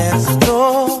the dance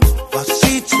floor while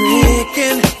she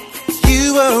tricking.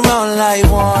 You are all I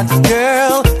want,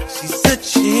 girl. She's a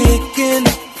chicken.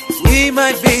 We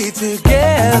might be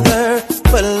together,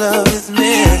 but love is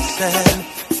missing.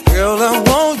 Girl, I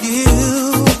want you,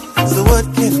 so what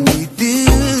can we do?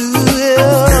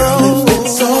 Girl, if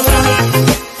it's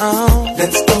alright,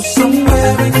 let's go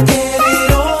somewhere and get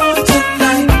it on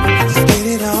tonight. Let's get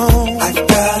it on. I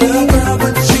got a girl,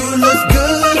 but you look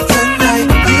good tonight.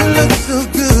 You look so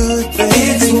good, baby.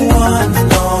 It's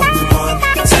one-on-one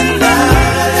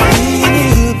tonight.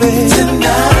 You, baby.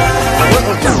 Tonight.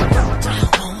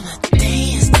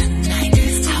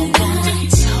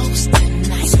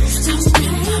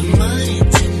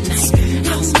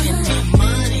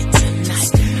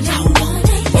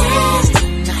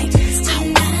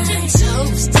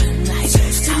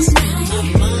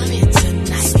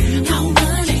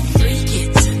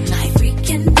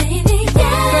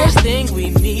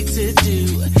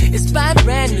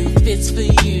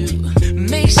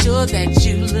 That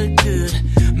you look good,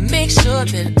 make sure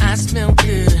that I smell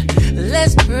good.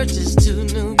 Let's purchase 2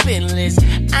 new Bentleys.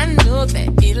 I know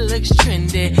that it looks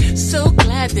trendy, so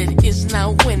glad that it's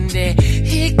not windy.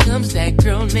 Here comes that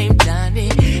girl named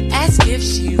Donnie, ask if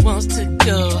she wants to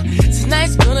go.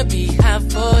 Tonight's gonna be hot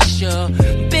for sure.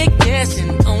 Big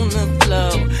dancing on the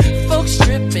floor, folks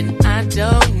tripping, I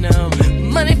don't know.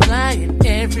 Money flying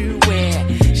everywhere,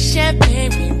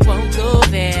 champagne, we won't go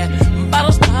there.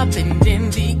 Bottles popping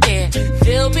in the air,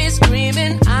 they'll be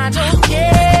screaming, I don't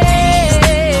care.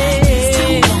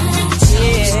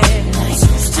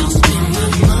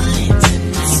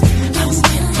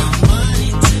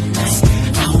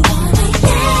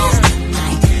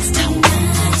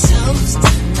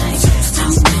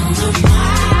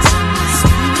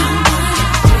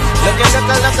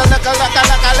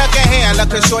 Look at here,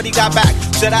 look at shorty got back.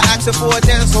 Should I ask her for a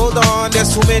dance? Hold on,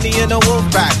 there's too many in the wolf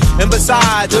pack. And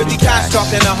besides, dirty cash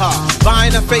talking to her,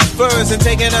 buying her fake furs and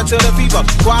taking her to the fever.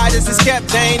 Quiet as it's kept,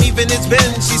 they ain't even his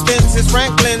Benz. She spends his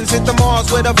Franklin's, hit the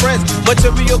malls with her friends.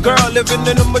 Material girl living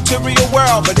in a material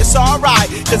world, but it's alright,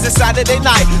 cause it's Saturday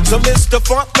night. So Mr.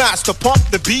 Funk Master, pump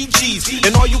the BGs.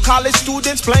 And all you college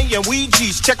students playing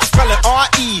Ouija's, check the spelling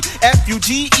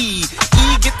R-E-F-U-G-E.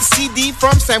 Get the CD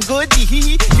from Sam Goody.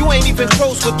 You ain't even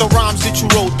close with the rhymes that you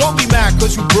wrote. Don't be mad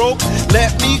cause you broke.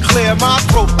 Let me clear my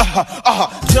throat.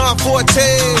 John Forte,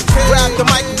 grab the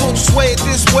mic and don't sway it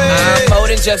this way. I'm more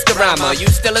than just a rhymer. You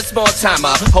still a small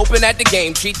timer. Hoping at the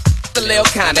game treat a little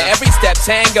kinda. Every step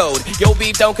tangoed. Your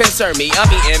beef don't concern me. I'm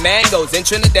eating mangoes in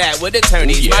Trinidad with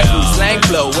attorneys. My crew slang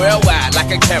flow worldwide like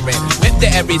a current. Whip to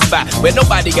every spot where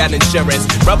nobody got insurance.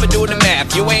 Rubber do the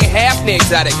math. You ain't half the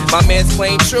exotic. My man's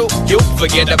plain true. You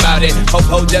forget about it.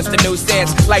 Ho just a new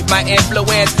stance. Like my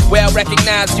influence. Well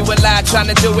recognized. You a lie trying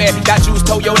to do it. Got juice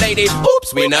told your lady.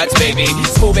 Oops, we nuts, baby.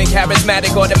 Smooth and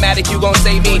charismatic, automatic. You gon'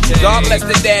 save me. God bless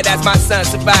the dead as my son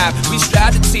survive. We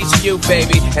strive to teach you,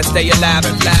 baby, and stay alive.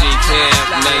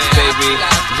 Nice baby,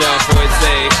 John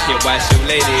Forte, watch your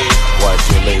lady. Watch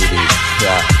your lady,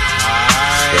 yeah.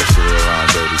 Especially around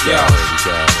dirty guys.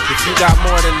 If you got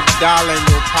more than $1 in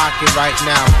your pocket right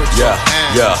now, put your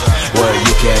hands up. Well,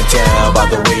 you can't tell by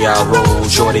the way I roll,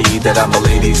 shorty, that I'm a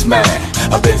ladies' man,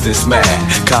 a businessman.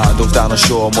 Condos down the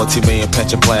shore, multi-million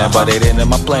pension plan, but it ain't in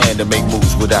my plan to make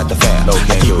moves without the fam. I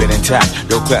keep it intact,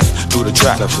 real class, through the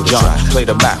track. John, play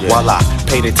the map while I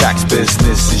pay the tax.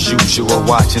 Business as usual,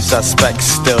 watching suspects.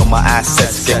 Still my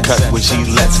assets get cut with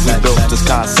G-Lets. We built this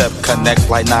concept, connect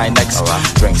like 9X.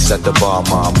 Drinks at the bar,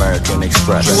 my American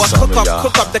Express. You a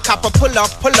cook up, the copper pull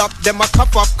up, then my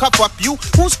cup up. You,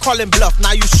 who's calling bluff?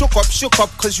 Now you shook up,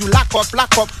 cause you lock up.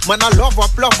 Man, I love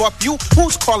up. You,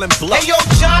 who's calling bluff? Hey, yo,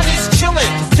 John is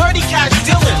chillin', dirty cash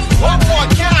dealin'. What more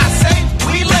can I say?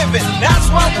 We livin', that's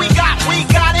what we got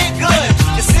it good.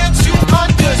 And since you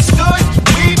understood,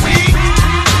 we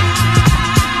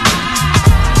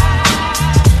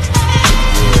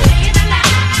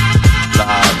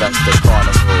Live at the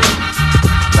carnival,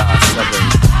 9-7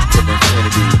 to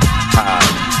infinity.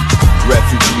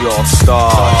 Refugee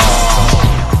all-star.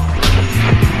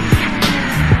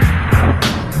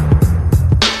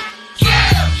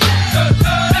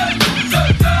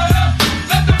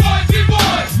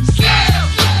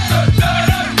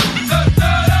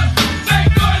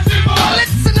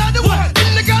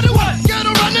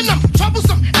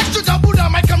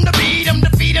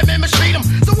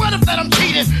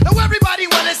 Now everybody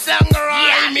wanna sound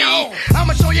around me.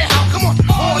 I'ma show you how. Come on,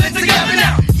 hold it together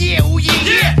now. Yeah, oh yeah,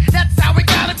 yeah. That's how it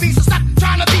gotta be. So stop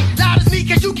trying to be like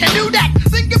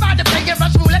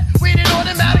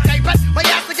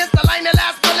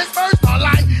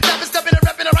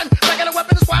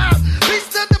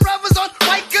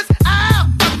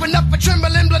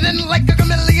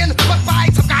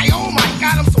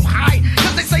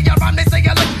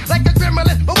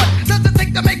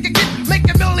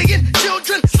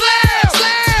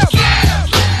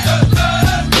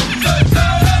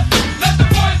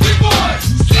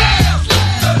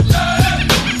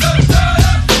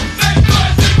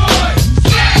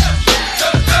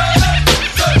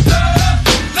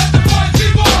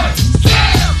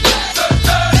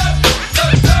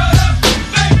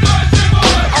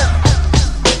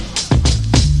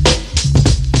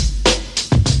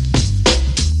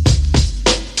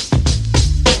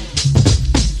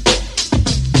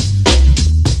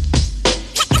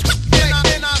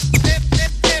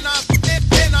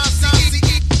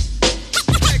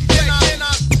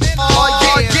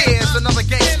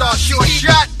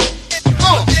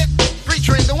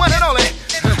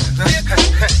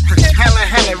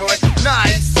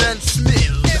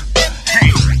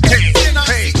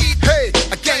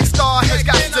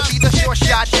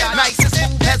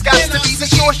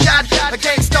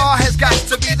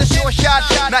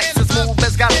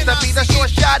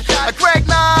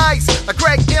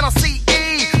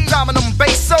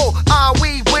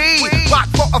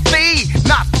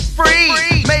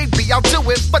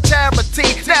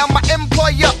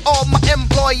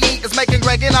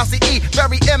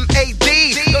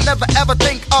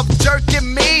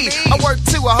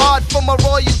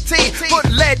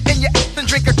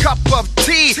drink a cup of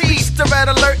tea. Peace to Red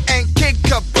Alert and Kid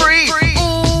Capri.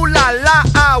 Ooh la la,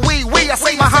 ah wee wee. I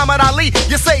say Muhammad Ali,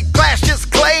 you say glass is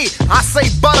clay. I say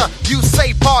butter, you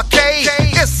say parquet.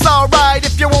 It's alright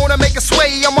if you wanna make a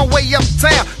sway. On my way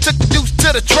uptown, took the deuce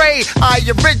to the trade. I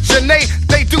originate,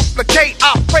 they duplicate.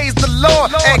 I praise the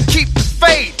Lord and keep the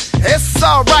faith. It's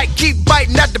alright, keep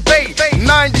biting at the bait.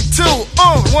 92,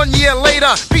 1 year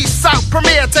later. Peace out,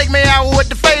 Premier, take me out with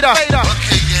the fader.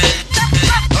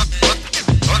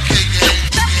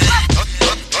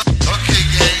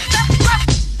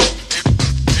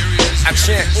 I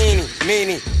chant eeny,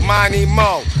 meeny, miny,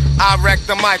 mo. I wreck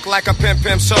the mic like a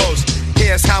pimp shows.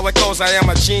 Here's how it goes, I am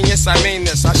a genius, I mean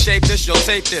this. I shape this, you'll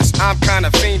tape this, I'm kinda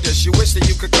fiendish. You wish that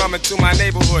you could come into my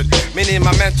neighborhood. Meaning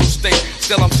my mental state,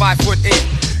 still I'm 5'8".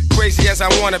 Crazy as I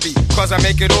wanna be, cause I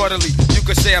make it orderly. You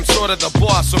could say I'm sort of the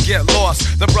boss, so get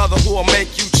lost. The brother who will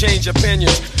make you change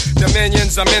opinions.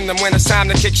 Dominions, I'm in them when it's time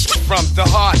to kick shit from the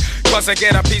heart. Cause I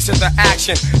get a piece of the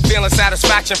action. Feeling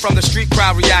satisfaction from the street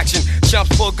crowd reaction.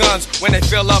 Chumps pull guns when they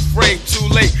feel afraid. Too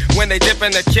late, when they dip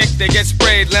in the kick, they get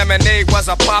sprayed. Lemonade was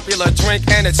a popular drink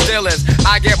and it still is.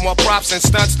 I get more props and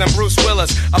stunts than Bruce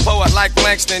Willis. A poet like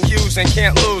Langston Hughes and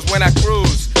can't lose when I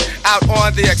cruise out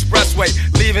on the expressway,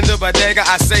 leaving the bodega,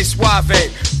 I say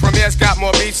suave. Premier's got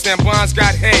more beats than Bonds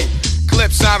got hate.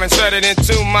 Clips I've inserted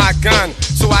into my gun,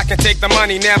 so I can take the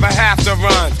money, never have to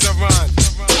run.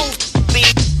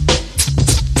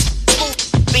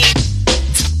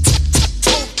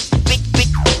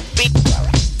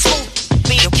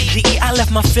 Yo, PDE, I left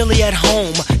my Philly at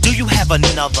home. Do you have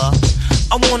another?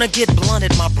 I wanna get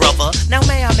blunted, my brother. Now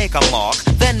may I make a mark,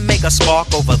 then make a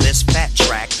spark over this fat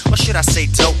track? Or should I say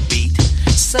dope beat?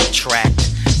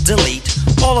 Subtract, delete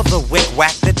all of the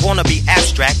wick-whack that wanna be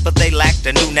abstract, but they lack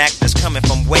the new knack that's coming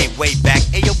from way, way back.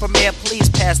 Ayo, Premier, please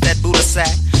pass that Buddha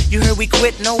sack. You heard we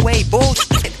quit? No way,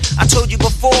 bullshit. I told you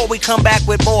before, we come back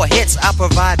with more hits. I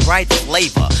provide right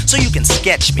flavor, so you can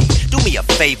sketch me. Do me a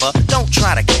favor, don't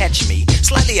try to catch me.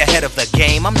 Slightly ahead of the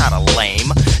game, I'm not a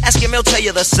lame. Ask him, he'll tell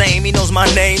you the same. He knows my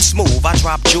name, smooth. I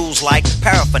drop jewels like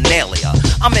paraphernalia.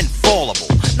 I'm infallible,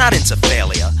 not into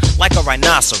failure. Like a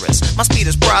rhinoceros, my speed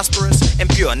is prosperous, and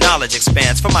pure knowledge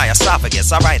expands from my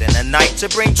esophagus. I write in the night to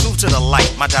bring truth to the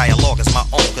light. My dialogue is my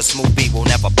own, cause smooth beat will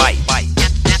never bite.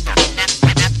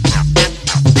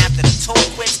 After the tour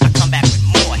quits, I come back with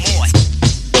more hits.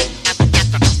 After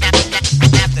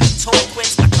the tour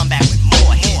quits, I come back with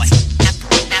more hits. After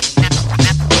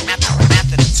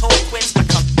the tour quits, I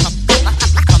come back with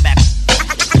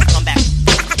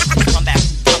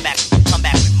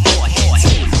more hits.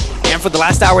 And for the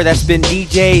last hour, that's been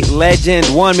DJ Legend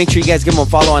 1. Make sure you guys give him a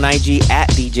follow on IG at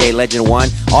DJ Legend 1.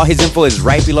 All his info is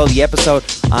right below the episode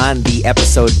on the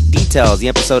episode details, the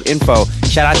episode info.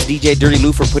 Shout out to DJ Dirty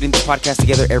Lou for putting this podcast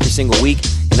together every single week.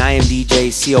 And I am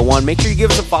DJ CO1. Make sure you give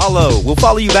us a follow. We'll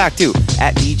follow you back too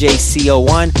at DJ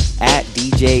CO1, at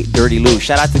DJ Dirty Lou.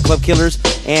 Shout out to Club Killers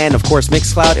and of course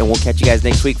Mixcloud. And we'll catch you guys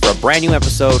next week for a brand new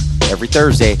episode every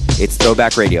Thursday. It's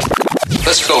Throwback Radio.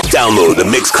 Let's go. Download the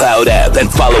Mixcloud app and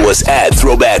follow us at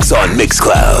Throwbacks on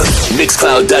Mixcloud.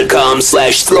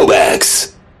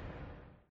 Mixcloud.com/throwbacks.